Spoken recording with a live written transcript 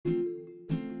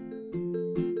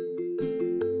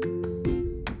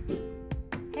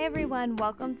Hey everyone,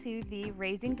 welcome to the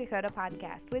Raising Dakota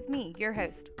podcast with me, your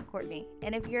host, Courtney.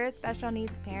 And if you're a special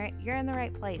needs parent, you're in the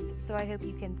right place. So I hope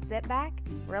you can sit back,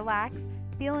 relax,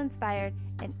 feel inspired,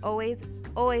 and always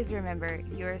remember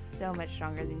you are so much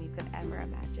stronger than you could ever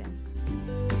imagine.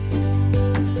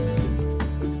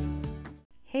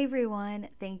 Hey everyone,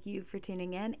 thank you for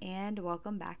tuning in and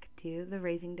welcome back to the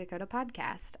Raising Dakota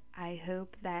podcast. I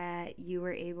hope that you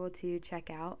were able to check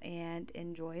out and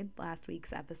enjoy last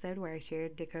week's episode where I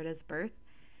shared Dakota's birth.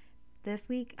 This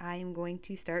week I am going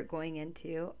to start going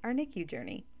into our NICU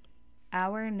journey.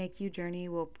 Our NICU journey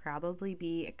will probably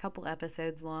be a couple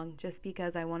episodes long just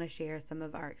because I want to share some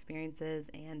of our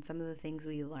experiences and some of the things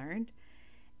we learned.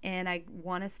 And I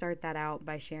want to start that out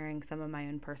by sharing some of my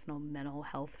own personal mental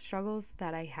health struggles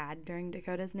that I had during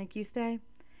Dakota's NICU stay.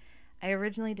 I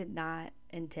originally did not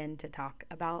intend to talk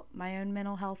about my own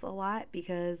mental health a lot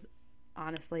because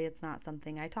honestly, it's not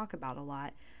something I talk about a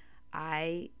lot.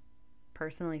 I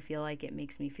personally feel like it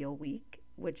makes me feel weak,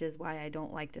 which is why I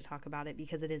don't like to talk about it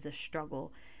because it is a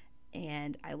struggle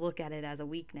and I look at it as a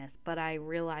weakness. But I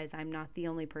realize I'm not the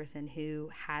only person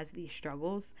who has these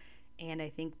struggles. And I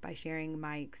think by sharing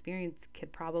my experience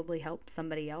could probably help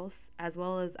somebody else, as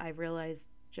well as I've realized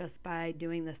just by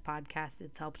doing this podcast,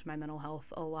 it's helped my mental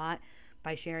health a lot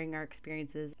by sharing our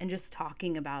experiences and just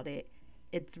talking about it.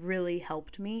 It's really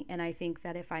helped me. And I think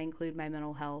that if I include my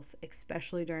mental health,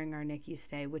 especially during our NICU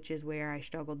stay, which is where I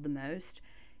struggled the most,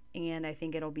 and I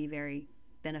think it'll be very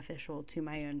beneficial to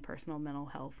my own personal mental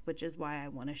health, which is why I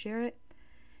want to share it.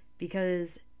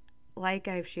 Because like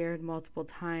I've shared multiple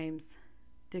times,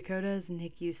 Dakota's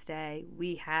NICU stay,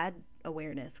 we had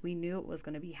awareness. We knew it was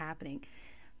going to be happening.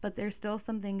 But there's still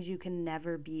some things you can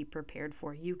never be prepared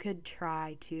for. You could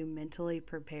try to mentally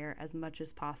prepare as much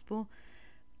as possible,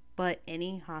 but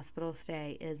any hospital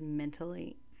stay is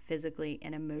mentally, physically,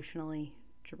 and emotionally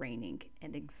draining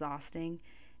and exhausting.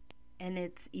 And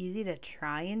it's easy to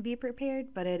try and be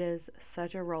prepared, but it is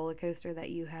such a roller coaster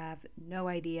that you have no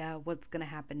idea what's going to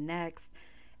happen next.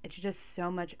 It's just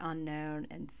so much unknown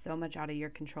and so much out of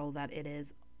your control that it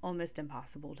is almost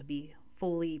impossible to be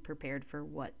fully prepared for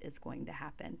what is going to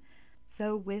happen.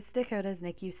 So with Dakota's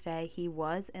NICU stay, he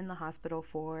was in the hospital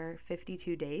for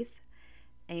 52 days.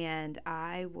 And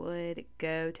I would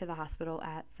go to the hospital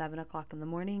at 7 o'clock in the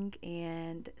morning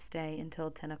and stay until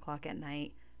 10 o'clock at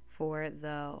night for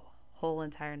the whole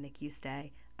entire NICU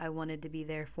stay. I wanted to be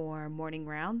there for morning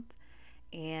rounds.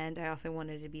 And I also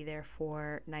wanted to be there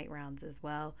for night rounds as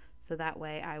well. So that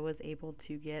way I was able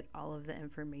to get all of the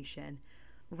information.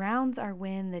 Rounds are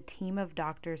when the team of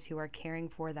doctors who are caring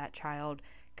for that child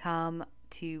come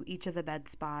to each of the bed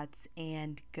spots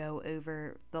and go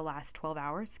over the last 12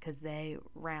 hours because they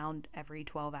round every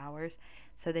 12 hours.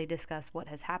 So they discuss what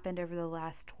has happened over the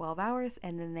last 12 hours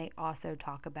and then they also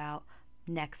talk about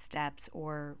next steps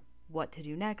or what to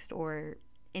do next or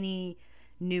any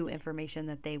new information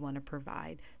that they want to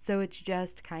provide. So it's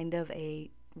just kind of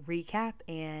a recap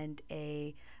and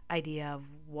a idea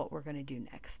of what we're going to do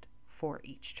next for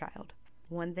each child.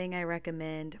 One thing I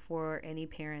recommend for any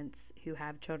parents who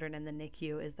have children in the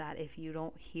NICU is that if you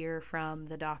don't hear from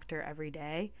the doctor every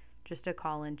day, just to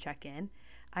call and check in.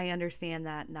 I understand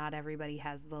that not everybody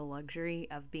has the luxury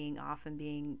of being off and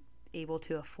being able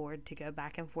to afford to go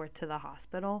back and forth to the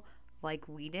hospital like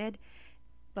we did.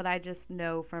 But I just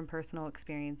know from personal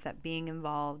experience that being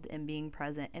involved and being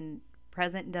present, and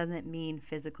present doesn't mean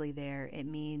physically there. It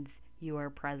means you are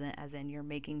present as in you're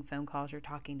making phone calls, you're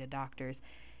talking to doctors,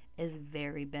 is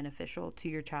very beneficial to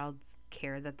your child's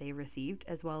care that they received,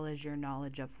 as well as your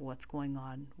knowledge of what's going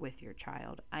on with your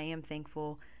child. I am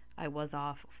thankful I was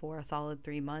off for a solid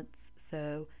 3 months.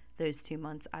 So those 2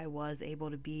 months I was able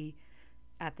to be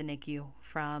at the NICU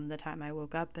from the time I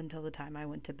woke up until the time I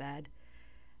went to bed.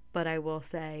 But I will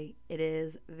say it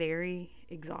is very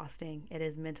exhausting. It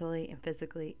is mentally and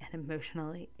physically and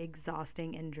emotionally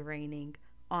exhausting and draining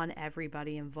on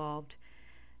everybody involved.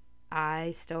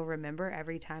 I still remember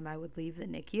every time I would leave the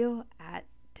NICU at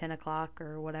 10 o'clock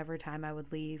or whatever time I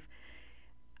would leave,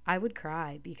 I would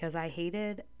cry because I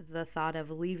hated the thought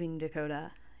of leaving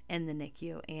Dakota in the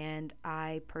NICU. And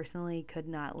I personally could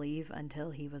not leave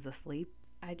until he was asleep.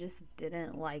 I just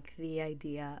didn't like the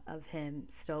idea of him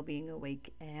still being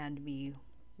awake and me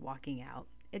walking out.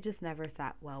 It just never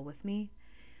sat well with me.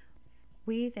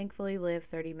 We thankfully live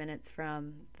 30 minutes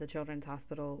from the Children's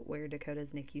Hospital where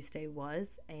Dakota's NICU stay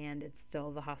was, and it's still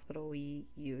the hospital we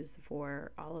use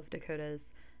for all of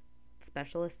Dakota's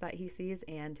specialists that he sees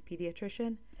and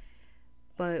pediatrician.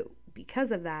 But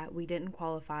because of that, we didn't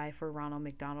qualify for Ronald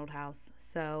McDonald House,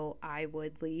 so I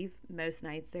would leave most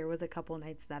nights. There was a couple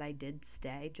nights that I did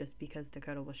stay just because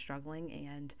Dakota was struggling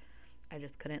and I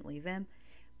just couldn't leave him.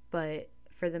 But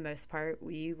for the most part,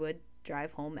 we would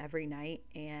drive home every night,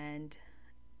 and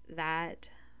that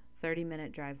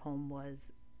 30-minute drive home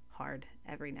was hard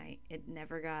every night. It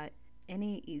never got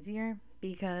any easier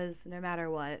because no matter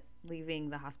what, leaving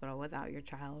the hospital without your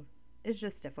child is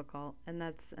just difficult, and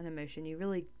that's an emotion you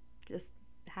really just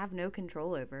have no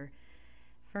control over.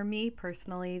 For me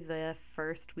personally, the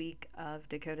first week of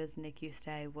Dakota's NICU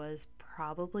stay was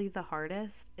probably the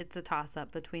hardest. It's a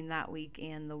toss-up between that week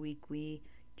and the week we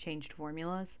changed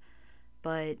formulas,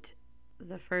 but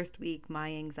the first week my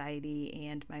anxiety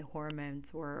and my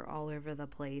hormones were all over the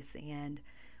place, and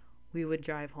we would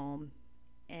drive home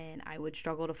and I would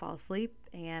struggle to fall asleep,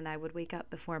 and I would wake up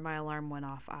before my alarm went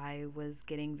off. I was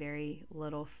getting very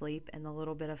little sleep, and the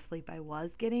little bit of sleep I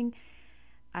was getting,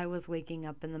 I was waking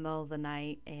up in the middle of the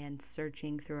night and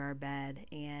searching through our bed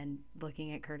and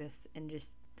looking at Curtis and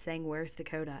just saying, "Where's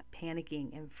Dakota?"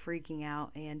 Panicking and freaking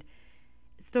out, and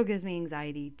it still gives me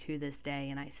anxiety to this day,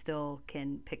 and I still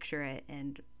can picture it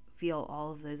and feel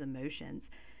all of those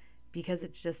emotions because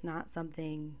it's just not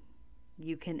something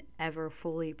you can ever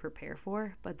fully prepare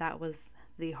for. But that was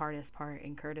the hardest part,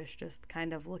 and Curtis just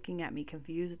kind of looking at me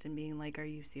confused and being like, "Are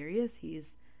you serious?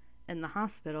 He's in the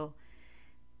hospital."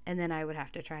 And then I would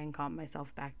have to try and calm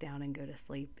myself back down and go to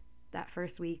sleep. That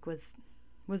first week was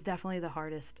definitely the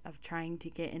hardest, of trying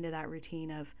to get into that routine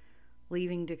of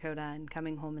leaving Dakota and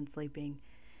coming home and sleeping,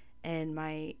 and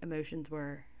my emotions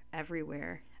were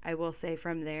everywhere. I will say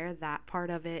from there, that part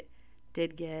of it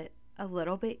did get a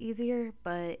little bit easier,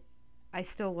 but I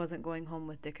still wasn't going home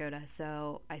with Dakota,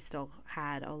 so I still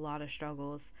had a lot of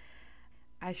struggles.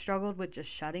 I struggled with just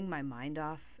shutting my mind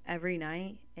off every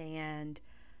night and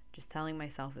just telling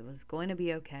myself it was going to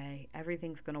be okay,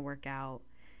 everything's going to work out.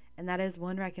 And that is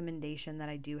one recommendation that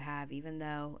I do have, even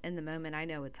though in the moment I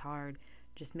know it's hard,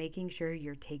 just making sure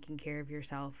you're taking care of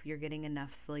yourself, you're getting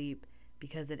enough sleep,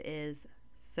 because it is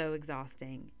so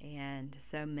exhausting and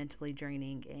so mentally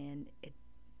draining, and it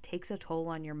takes a toll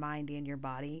on your mind and your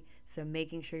body. So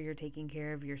making sure you're taking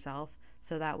care of yourself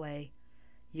so that way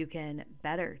you can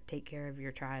better take care of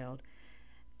your child.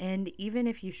 And even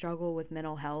if you struggle with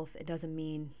mental health, it doesn't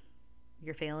mean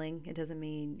you're failing. It doesn't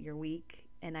mean you're weak.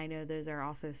 And I know those are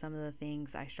also some of the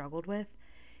things I struggled with,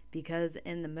 because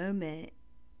in the moment,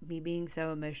 me being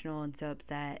so emotional and so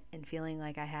upset and feeling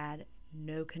like I had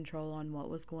no control on what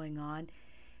was going on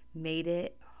made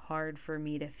it hard for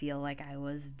me to feel like I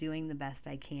was doing the best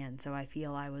I can. So I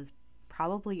feel I was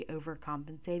probably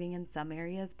overcompensating in some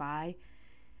areas by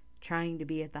trying to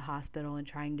be at the hospital and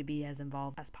trying to be as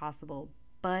involved as possible.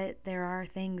 But there are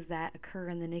things that occur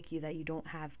in the NICU that you don't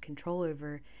have control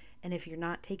over. And if you're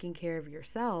not taking care of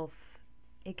yourself,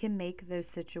 it can make those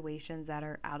situations that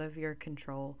are out of your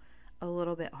control a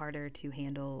little bit harder to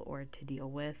handle or to deal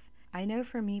with. I know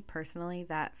for me personally,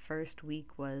 that first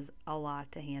week was a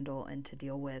lot to handle and to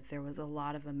deal with. There was a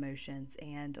lot of emotions,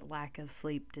 and lack of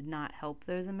sleep did not help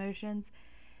those emotions.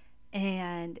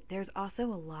 And there's also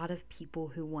a lot of people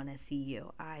who want to see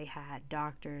you. I had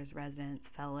doctors, residents,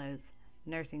 fellows,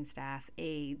 nursing staff,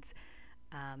 aides,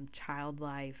 child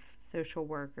life, social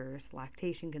workers,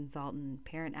 lactation consultant,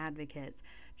 parent advocates,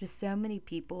 just so many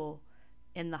people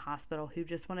in the hospital who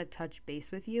just want to touch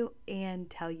base with you and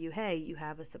tell you, hey, you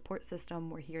have a support system,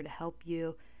 we're here to help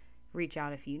you, reach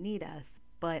out if you need us.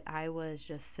 But I was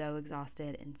just so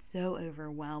exhausted and so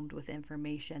overwhelmed with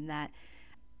information that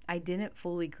I didn't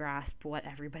fully grasp what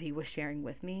everybody was sharing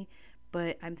with me.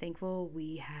 But I'm thankful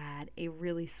we had a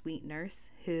really sweet nurse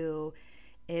who,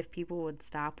 if people would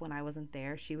stop when I wasn't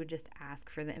there, she would just ask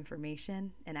for the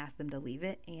information and ask them to leave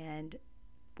it, and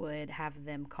would have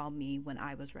them call me when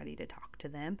I was ready to talk to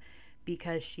them,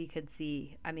 because she could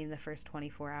see, the first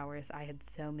 24 hours, I had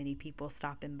so many people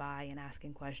stopping by and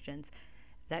asking questions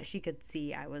that she could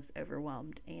see I was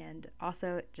overwhelmed and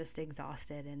also just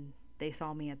exhausted, and they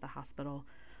saw me at the hospital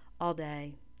all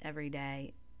day, every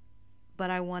day. But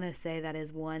I want to say that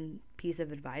is one piece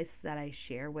of advice that I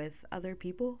share with other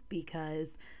people,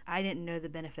 because I didn't know the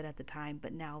benefit at the time,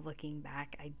 but now looking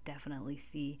back, I definitely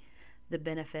see the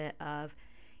benefit of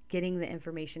getting the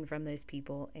information from those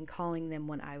people and calling them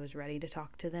when I was ready to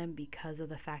talk to them, because of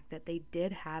the fact that they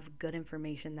did have good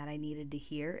information that I needed to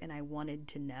hear and I wanted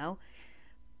to know.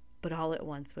 But all at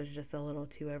once was just a little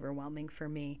too overwhelming for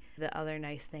me. The other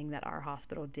nice thing that our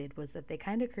hospital did was that they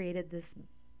kind of created this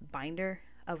binder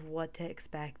of what to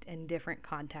expect and different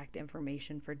contact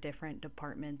information for different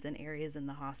departments and areas in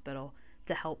the hospital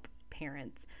to help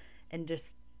parents, and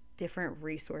just different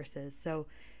resources. So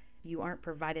you aren't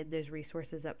provided those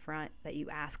resources up front, that you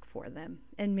ask for them,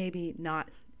 and maybe not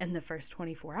in the first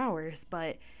 24 hours,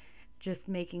 but just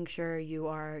making sure you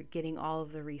are getting all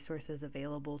of the resources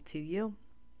available to you.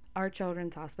 Our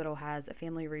children's hospital has a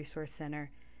family resource center,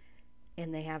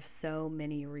 and they have so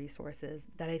many resources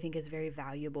that I think is very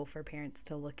valuable for parents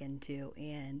to look into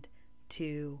and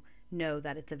to know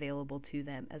that it's available to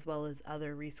them, as well as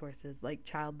other resources like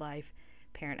Child Life,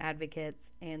 parent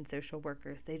advocates, and social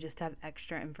workers. They just have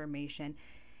extra information,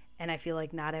 and I feel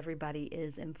like not everybody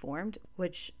is informed,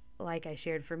 which, like I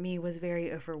shared, for me was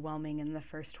very overwhelming in the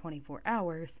first 24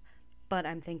 hours, but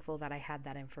I'm thankful that I had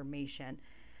that information.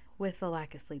 With the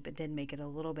lack of sleep, it did make it a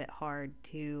little bit hard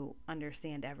to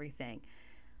understand everything.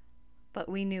 But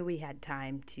we knew we had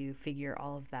time to figure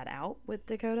all of that out with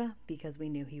Dakota because we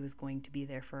knew he was going to be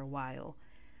there for a while.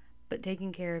 But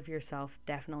taking care of yourself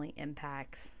definitely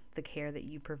impacts the care that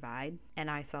you provide. And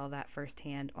I saw that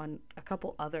firsthand on a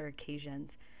couple other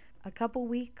occasions. A couple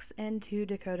weeks into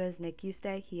Dakota's NICU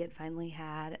stay, he had finally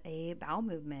had a bowel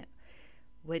movement,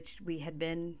 which we had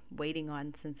been waiting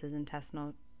on since his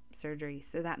intestinal surgery.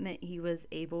 So that meant he was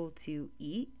able to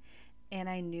eat, and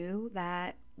I knew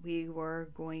that we were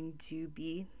going to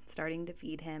be starting to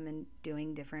feed him and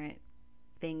doing different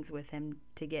things with him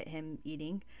to get him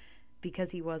eating,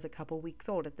 because he was a couple weeks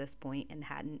old at this point and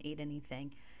hadn't ate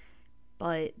anything.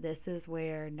 But this is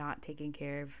where not taking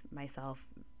care of myself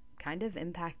kind of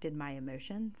impacted my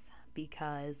emotions,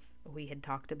 because we had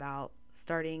talked about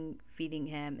starting feeding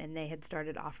him, and they had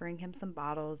started offering him some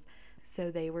bottles.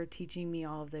 So they were teaching me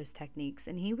all of those techniques,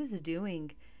 and he was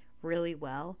doing really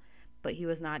well, but he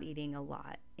was not eating a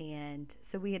lot. And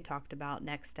so we had talked about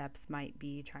next steps might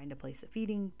be trying to place a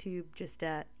feeding tube, just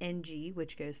a NG,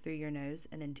 which goes through your nose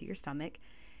and into your stomach,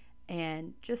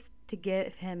 and just to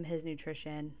give him his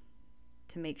nutrition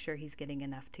to make sure he's getting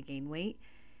enough to gain weight.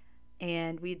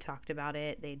 And we had talked about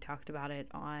it. They'd talked about it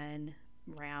on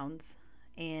rounds.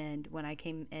 And when I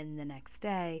came in the next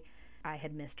day, I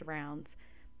had missed rounds.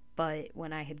 But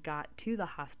when I had got to the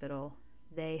hospital,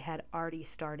 they had already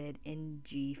started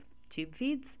NG tube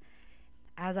feeds.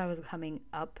 As I was coming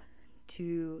up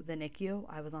to the NICU,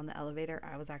 I was on the elevator.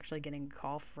 I was actually getting a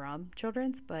call from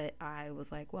Children's, but I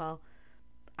was like, well,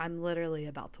 I'm literally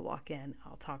about to walk in.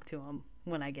 I'll talk to them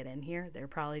when I get in here. They're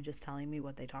probably just telling me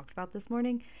what they talked about this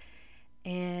morning.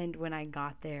 And when I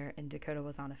got there and Dakota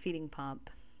was on a feeding pump,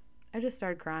 I just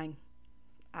started crying.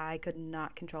 I could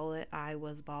not control it. I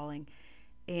was bawling.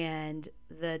 And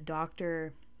the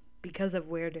doctor, because of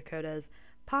where Dakota's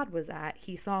pod was at,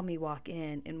 he saw me walk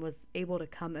in and was able to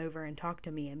come over and talk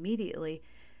to me immediately.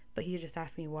 But he just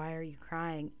asked me, "Why are you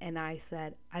crying?" And I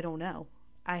said, "I don't know."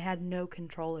 I had no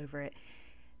control over it.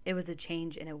 It was a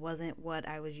change, and it wasn't what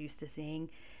I was used to seeing.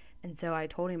 And so I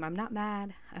told him, I'm not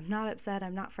mad, I'm not upset,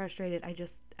 I'm not frustrated.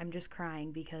 I'm just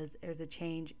crying because there's a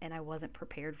change and I wasn't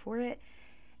prepared for it.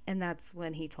 And that's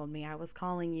when he told me, I was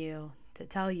calling you to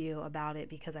tell you about it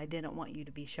because I didn't want you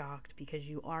to be shocked, because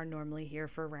you are normally here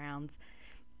for rounds.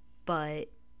 But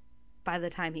by the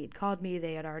time he had called me,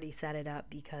 they had already set it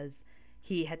up because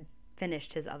he had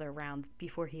finished his other rounds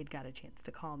before he had got a chance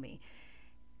to call me.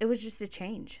 It was just a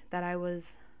change that I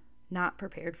was not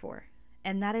prepared for.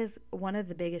 And that is one of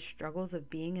the biggest struggles of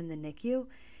being in the NICU,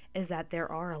 is that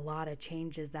there are a lot of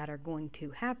changes that are going to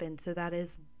happen. So that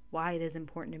is why it is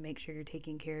important to make sure you're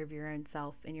taking care of your own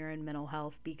self and your own mental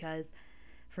health, because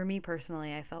for me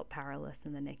personally, I felt powerless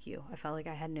in the NICU. I felt like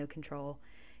I had no control.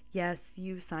 Yes,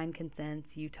 you sign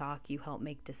consents, you talk, you help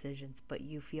make decisions, but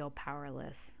you feel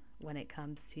powerless when it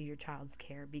comes to your child's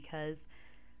care, because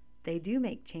they do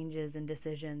make changes and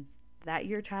decisions that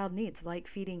your child needs, like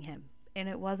feeding him. And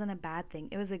it wasn't a bad thing.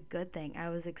 It was a good thing. I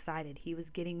was excited. He was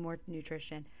getting more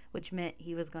nutrition, which meant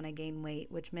he was going to gain weight,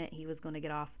 which meant he was going to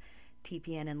get off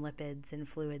TPN and lipids and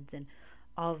fluids and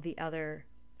all of the other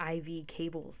IV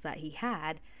cables that he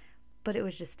had. But it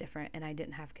was just different, and I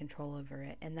didn't have control over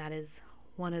it. And that is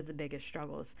one of the biggest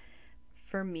struggles.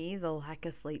 For me, the lack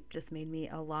of sleep just made me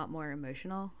a lot more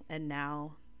emotional. And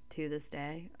now, to this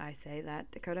day, I say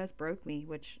that Dakota has broke me,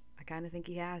 which I kind of think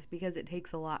he has, because it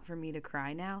takes a lot for me to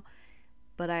cry now.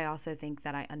 But I also think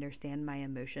that I understand my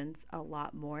emotions a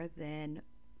lot more than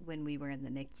when we were in the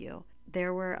NICU.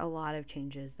 There were a lot of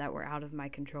changes that were out of my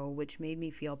control, which made me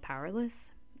feel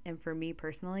powerless. And for me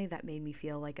personally, that made me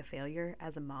feel like a failure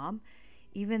as a mom.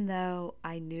 Even though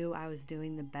I knew I was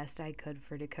doing the best I could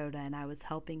for Dakota and I was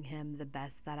helping him the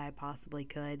best that I possibly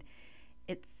could,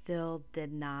 it still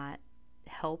did not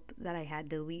help that I had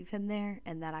to leave him there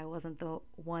and that I wasn't the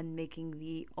one making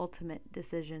the ultimate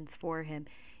decisions for him.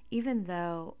 Even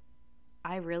though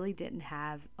I really didn't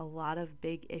have a lot of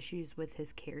big issues with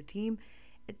his care team,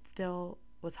 it still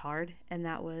was hard. And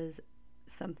that was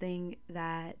something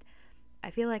that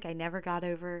I feel like I never got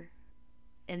over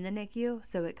in the NICU,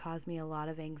 so it caused me a lot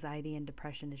of anxiety and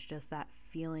depression. It's just that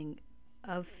feeling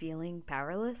of feeling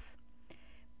powerless,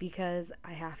 because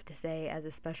I have to say, as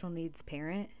a special needs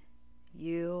parent,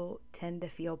 you tend to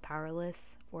feel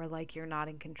powerless or like you're not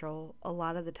in control a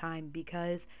lot of the time,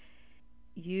 because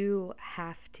you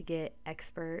have to get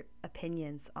expert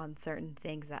opinions on certain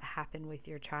things that happen with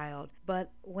your child.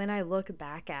 But when I look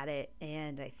back at it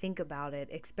and I think about it,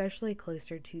 especially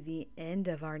closer to the end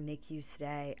of our NICU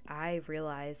stay, I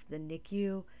realized the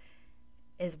NICU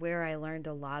is where I learned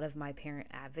a lot of my parent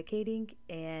advocating,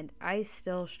 and I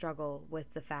still struggle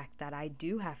with the fact that I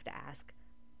do have to ask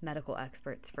medical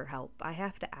experts for help. I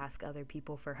have to ask other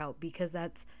people for help, because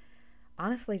that's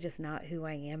honestly just not who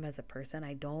I am as a person.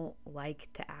 I don't like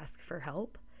to ask for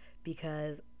help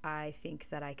because I think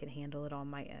that I can handle it on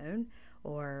my own,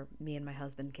 or me and my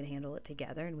husband can handle it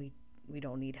together, and we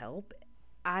don't need help.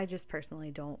 I just personally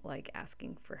don't like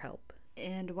asking for help.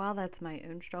 And while that's my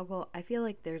own struggle, I feel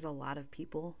like there's a lot of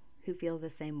people who feel the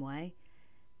same way.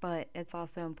 But it's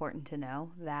also important to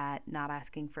know that not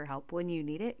asking for help when you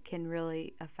need it can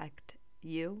really affect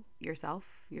you, yourself,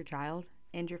 your child,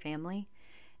 and your family.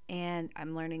 And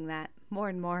I'm learning that more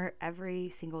and more every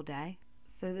single day.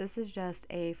 So this is just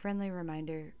a friendly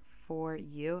reminder for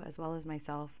you as well as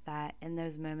myself, that in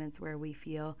those moments where we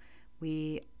feel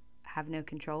we have no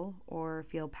control or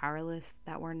feel powerless,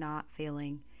 that we're not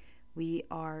failing. We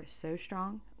are so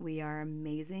strong, we are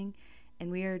amazing, and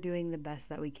we are doing the best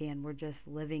that we can. We're just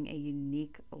living a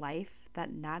unique life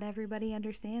that not everybody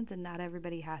understands and not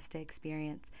everybody has to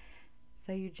experience.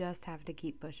 So you just have to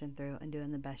keep pushing through and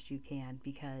doing the best you can,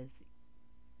 because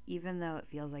even though it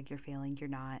feels like you're failing, you're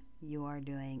not. You are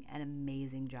doing an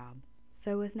amazing job.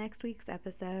 So with next week's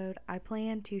episode, I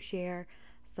plan to share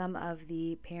some of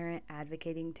the parent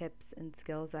advocating tips and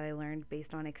skills that I learned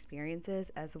based on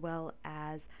experiences, as well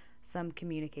as some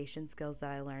communication skills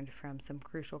that I learned from some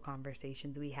crucial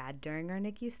conversations we had during our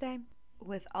NICU stay.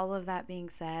 With all of that being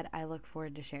said, I look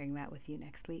forward to sharing that with you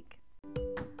next week.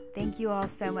 Thank you all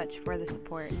so much for the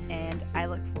support, and I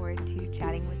look forward to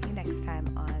chatting with you next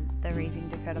time on the Raising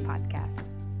Dakota podcast.